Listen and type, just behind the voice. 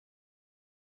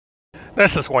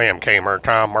This is William K.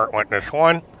 Murtaugh, Murt Witness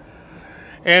 1,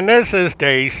 and this is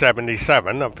day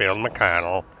 77 of Field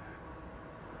McConnell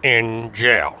in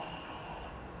jail.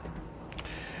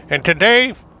 And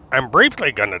today, I'm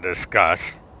briefly going to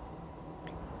discuss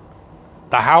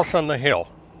the house on the hill.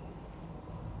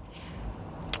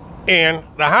 And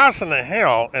the house on the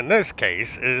hill, in this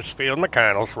case, is Field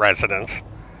McConnell's residence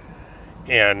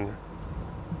in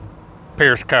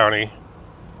Pierce County,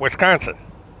 Wisconsin.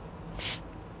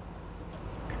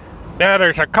 Now,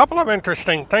 there's a couple of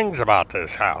interesting things about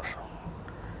this house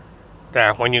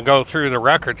that when you go through the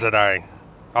records that I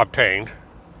obtained,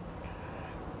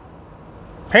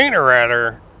 paint a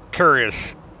rather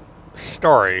curious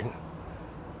story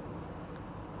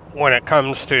when it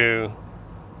comes to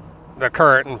the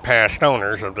current and past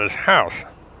owners of this house.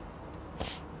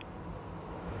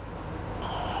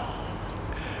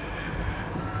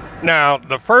 Now,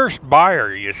 the first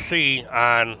buyer you see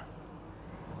on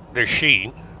the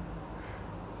sheet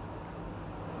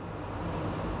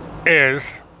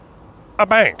is a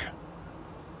bank.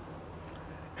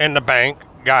 And the bank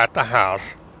got the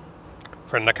house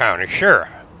from the county sheriff.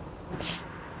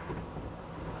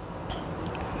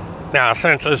 Now,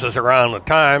 since this is around the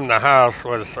time the house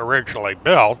was originally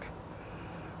built,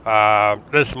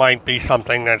 this might be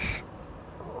something that's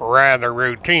rather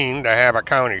routine to have a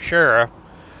county sheriff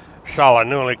sell a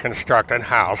newly constructed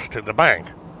house to the bank.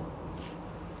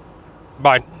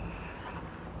 But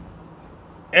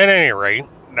at any rate,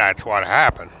 that's what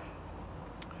happened.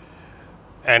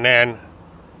 And then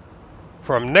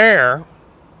from there,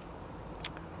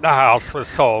 the house was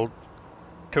sold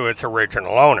to its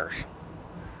original owners.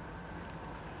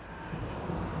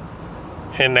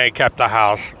 And they kept the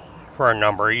house for a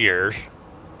number of years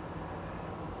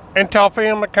until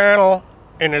Field McConnell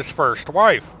and his first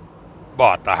wife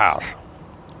bought the house.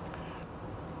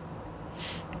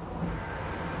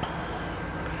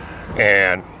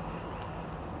 And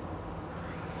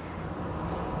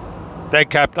they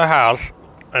kept the house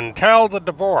until the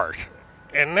divorce.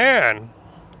 And then,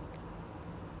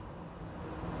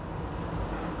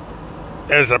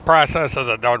 as a process of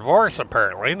the divorce,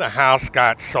 apparently, the house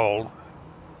got sold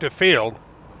to Field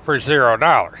for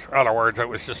 $0. In other words, it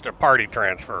was just a party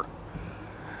transfer.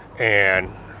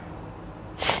 And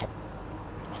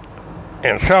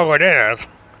so it is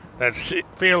that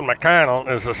Field McConnell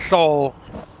is the sole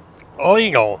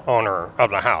legal owner of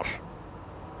the house,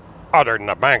 other than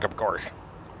the bank, of course.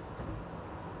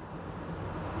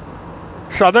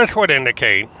 So this would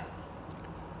indicate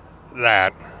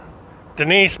that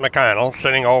Denise McConnell,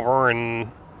 sitting over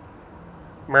in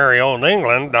merry old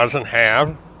England, doesn't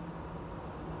have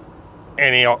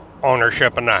any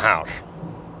ownership in the house.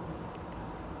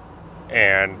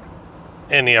 And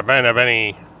in the event of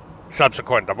any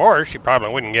subsequent divorce, she probably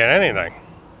wouldn't get anything.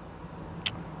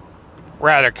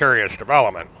 Rather curious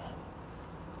development.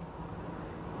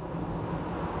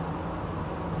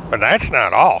 But that's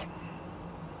not all.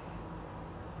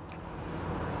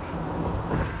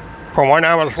 From when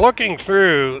I was looking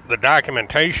through the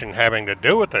documentation having to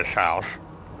do with this house,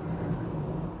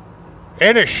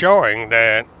 it is showing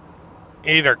that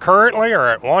either currently or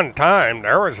at one time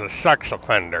there was a sex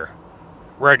offender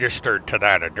registered to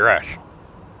that address.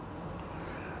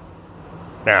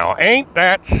 Now, ain't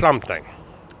that something?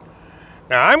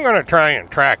 Now, I'm going to try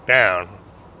and track down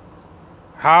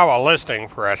how a listing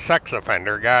for a sex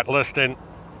offender got listed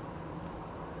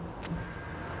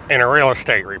in a real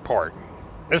estate report.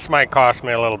 This might cost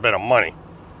me a little bit of money,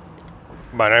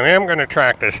 but I am going to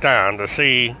track this down to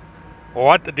see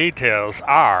what the details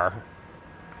are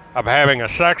of having a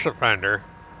sex offender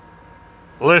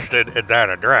listed at that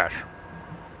address.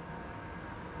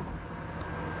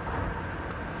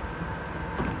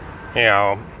 You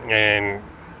know, and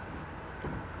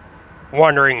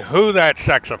wondering who that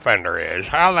sex offender is,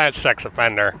 how that sex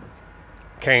offender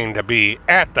came to be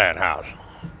at that house,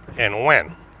 and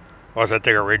when. Was it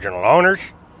the original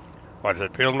owners? Was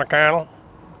it Field McConnell?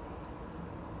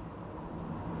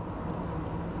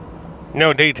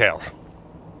 No details.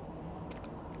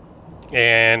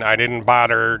 And I didn't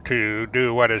bother to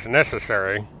do what is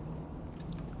necessary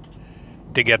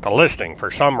to get the listing. For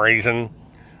some reason,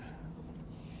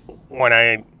 when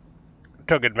I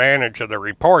took advantage of the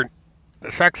report,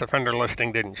 the sex offender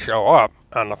listing didn't show up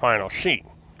on the final sheet.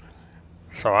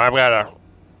 So I've got to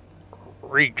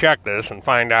recheck this and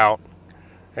find out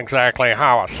exactly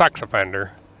how a sex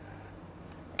offender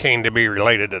came to be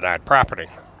related to that property.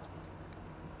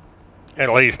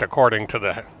 At least according to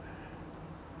the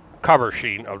cover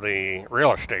sheet of the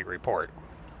real estate report.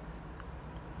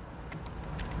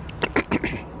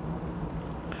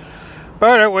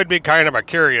 But it would be kind of a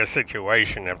curious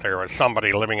situation if there was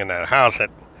somebody living in that house that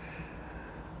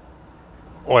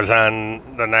was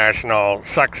on the National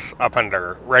Sex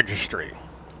Offender Registry.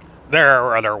 There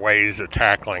are other ways of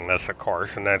tackling this, of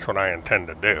course, and that's what I intend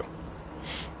to do.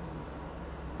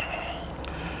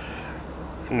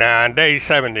 Now, on day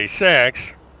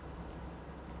 76,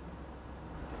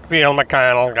 Field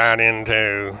McConnell got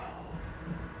into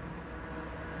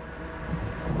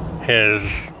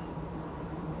his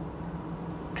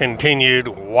continued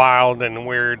wild and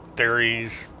weird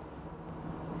theories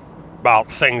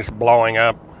about things blowing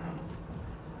up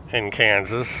in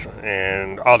Kansas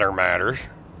and other matters.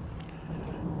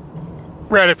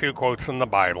 Read a few quotes from the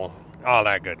Bible, all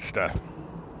that good stuff.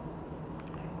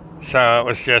 So it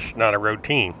was just not a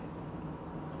routine.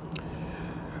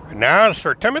 Now as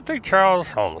for Timothy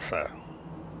Charles Holmseth.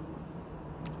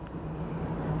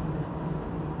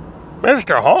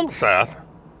 Mr. Holmseth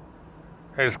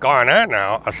has gone on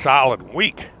now a solid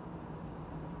week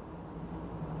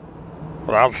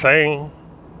without saying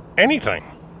anything.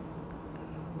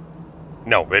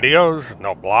 No videos,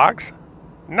 no blogs,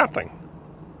 nothing.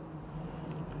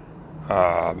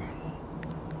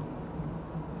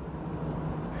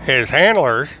 His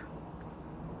handlers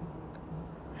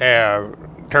have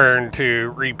turned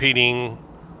to repeating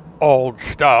old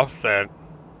stuff that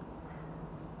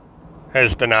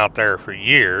has been out there for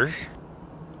years.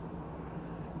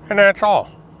 And that's all.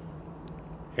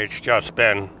 It's just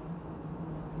been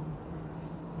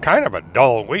kind of a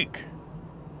dull week.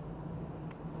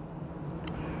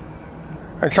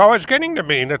 And so it's getting to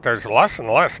be that there's less and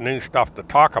less new stuff to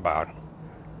talk about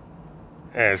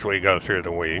as we go through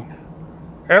the week.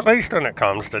 At least when it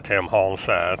comes to Tim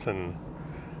Holmseth and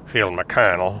Field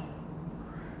McConnell.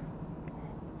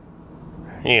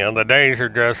 You know, the days are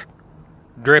just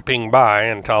dripping by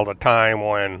until the time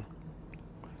when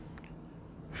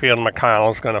Field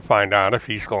McConnell's going to find out if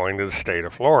he's going to the state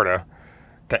of Florida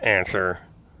to answer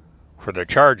for the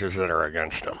charges that are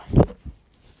against him.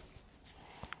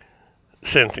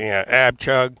 Cynthia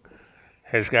Abchug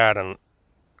has got a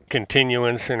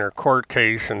continuance in her court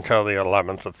case until the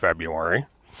 11th of February.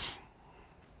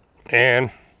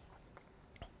 And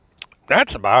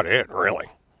that's about it, really.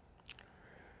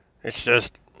 It's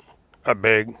just a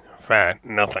big, fat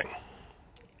nothing.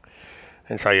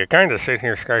 And so you kind of sit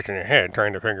here scratching your head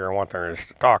trying to figure out what there is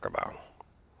to talk about.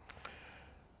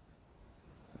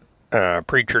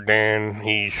 Preacher Dan,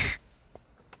 he's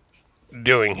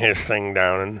doing his thing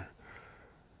down in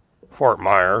Fort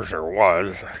Myers, or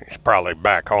was. He's probably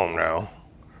back home now,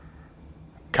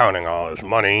 counting all his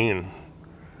money and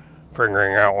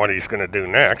figuring out what he's going to do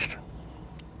next.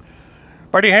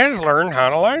 But he has learned how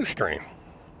to live stream,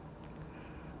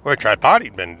 which I thought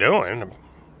he'd been doing.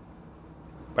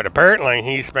 But apparently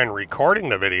he's been recording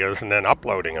the videos and then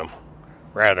uploading them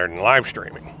rather than live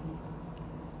streaming.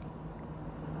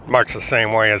 Much the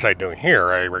same way as I do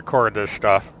here. I record this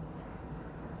stuff,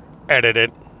 edit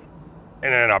it,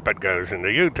 and then up it goes into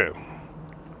YouTube.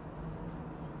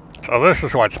 So this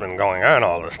is what's been going on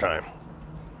all this time.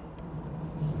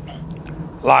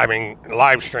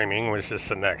 Live streaming was just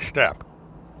the next step.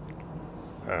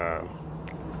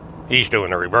 He's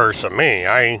doing the reverse of me.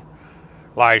 I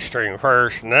live streamed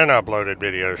first and then uploaded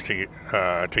videos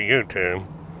to YouTube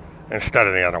instead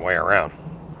of the other way around.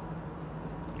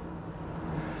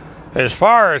 As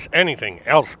far as anything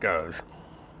else goes,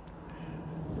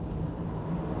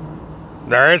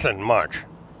 there isn't much.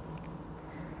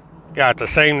 Got the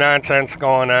same nonsense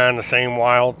going on, the same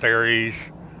wild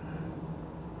theories,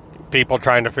 people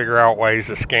trying to figure out ways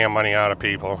to scam money out of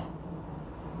people.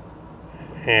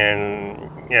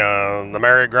 And, you know, the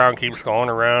merry-go-round keeps going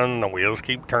around, the wheels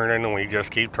keep turning, and we just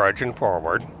keep trudging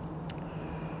forward.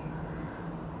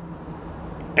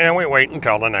 And we wait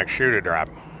until the next shoe to drop.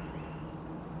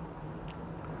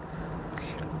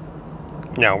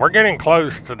 Now, we're getting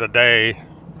close to the day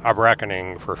of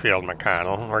reckoning for Field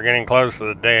McConnell. We're getting close to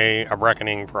the day of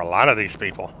reckoning for a lot of these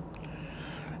people.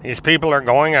 These people are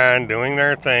going on, doing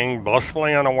their thing,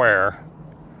 blissfully unaware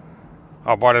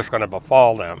of what is going to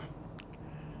befall them.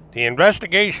 The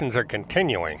investigations are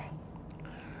continuing.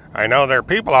 I know there are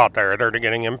people out there that are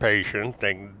getting impatient.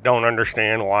 They don't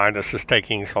understand why this is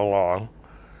taking so long.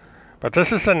 But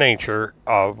this is the nature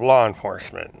of law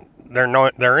enforcement.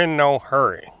 They're in no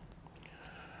hurry.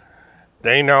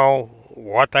 They know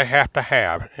what they have to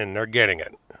have, and they're getting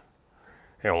it.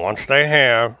 And once they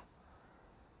have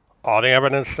all the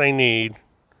evidence they need,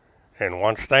 and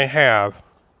once they have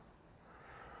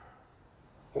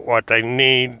what they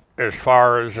need as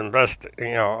far as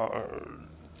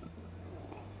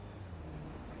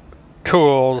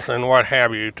tools and what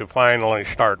have you to finally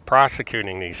start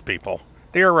prosecuting these people,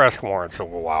 the arrest warrants will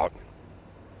go out.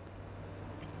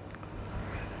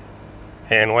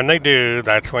 And when they do,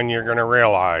 that's when you're going to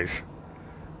realize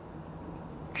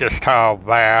just how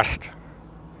vast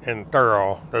and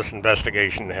thorough this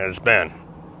investigation has been.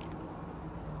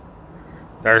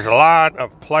 There's a lot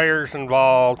of players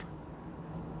involved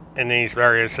in these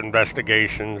various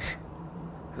investigations.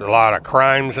 There's a lot of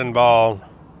crimes involved,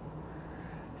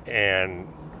 and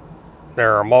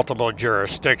there are multiple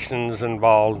jurisdictions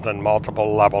involved and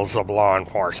multiple levels of law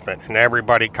enforcement, and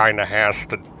everybody kind of has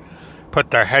to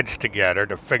put their heads together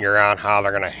to figure out how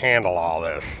they're going to handle all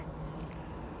this.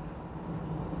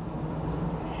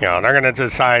 You know, they're going to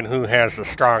decide who has the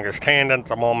strongest hand at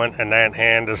the moment, and that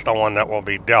hand is the one that will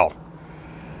be dealt.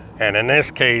 And in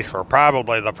this case, we're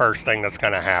probably the first thing that's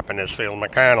going to happen is Field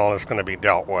McConnell is going to be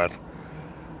dealt with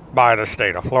by the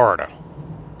state of Florida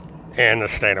and the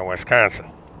state of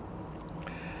Wisconsin.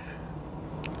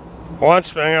 Once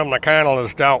Field McConnell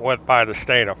is dealt with by the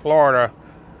state of Florida,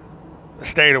 the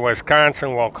state of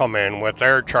Wisconsin will come in with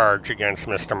their charge against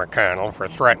Mr. McConnell for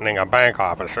threatening a bank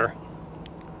officer.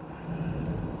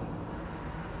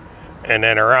 And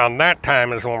then around that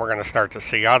time is when we're going to start to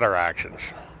see other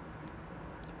actions,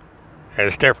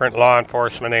 as different law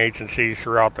enforcement agencies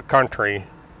throughout the country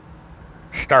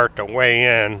start to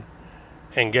weigh in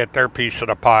and get their piece of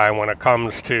the pie when it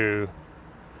comes to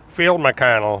Field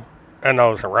McConnell and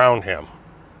those around him.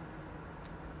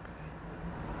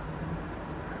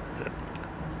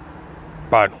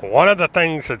 But one of the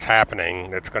things that's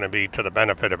happening that's going to be to the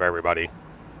benefit of everybody,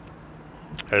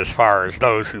 as far as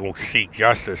those who seek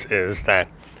justice, is that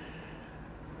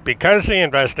because the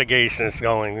investigation is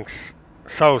going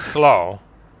so slow,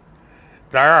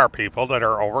 there are people that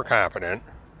are overconfident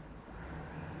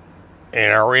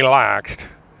and are relaxed,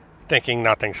 thinking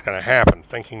nothing's going to happen,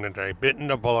 thinking that they've bitten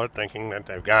the bullet, thinking that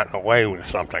they've gotten away with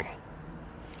something.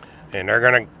 And they're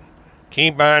going to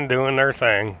keep on doing their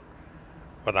thing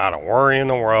without a worry in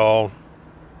the world.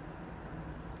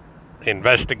 The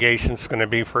investigation's going to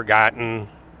be forgotten,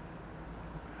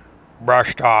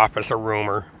 brushed off as a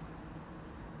rumor.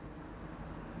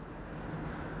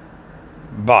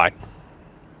 But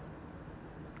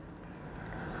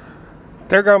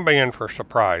they're going to be in for a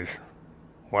surprise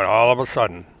when all of a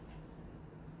sudden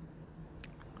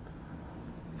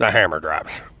the hammer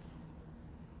drops.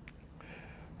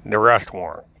 The arrest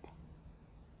warrant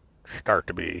start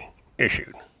to be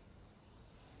issued.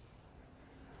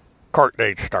 Court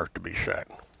dates start to be set.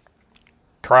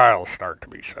 Trials start to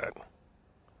be set.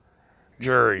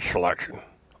 Jury selection.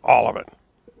 All of it.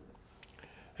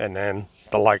 And then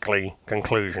the likely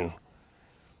conclusion,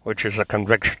 which is a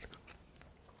conviction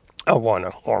of one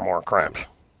or more crimes.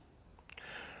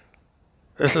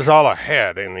 This is all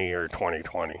ahead in the year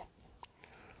 2020.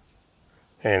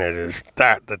 And it is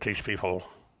that these people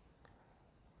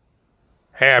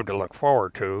have to look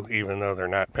forward to, even though they're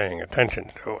not paying attention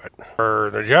to it.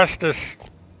 For the justice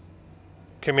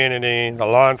community, the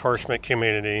law enforcement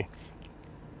community,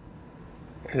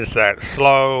 is that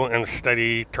slow and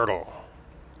steady turtle.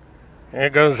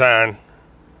 It goes on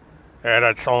at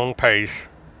its own pace,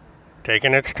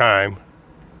 taking its time.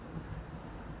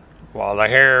 While the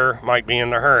hare might be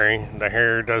in a hurry, the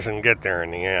hare doesn't get there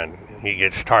in the end. He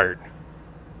gets tired.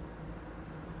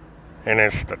 And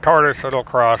it's the tortoise that'll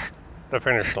cross the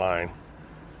finish line.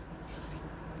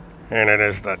 And it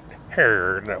is the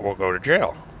hare that will go to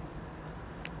jail.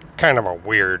 Kind of a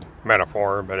weird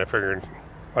metaphor, but I figured,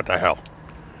 what the hell.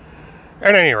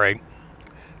 At any rate,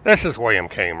 this is William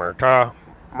K. Murtaugh,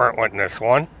 Murnt Witness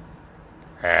 1.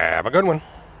 Have a good one.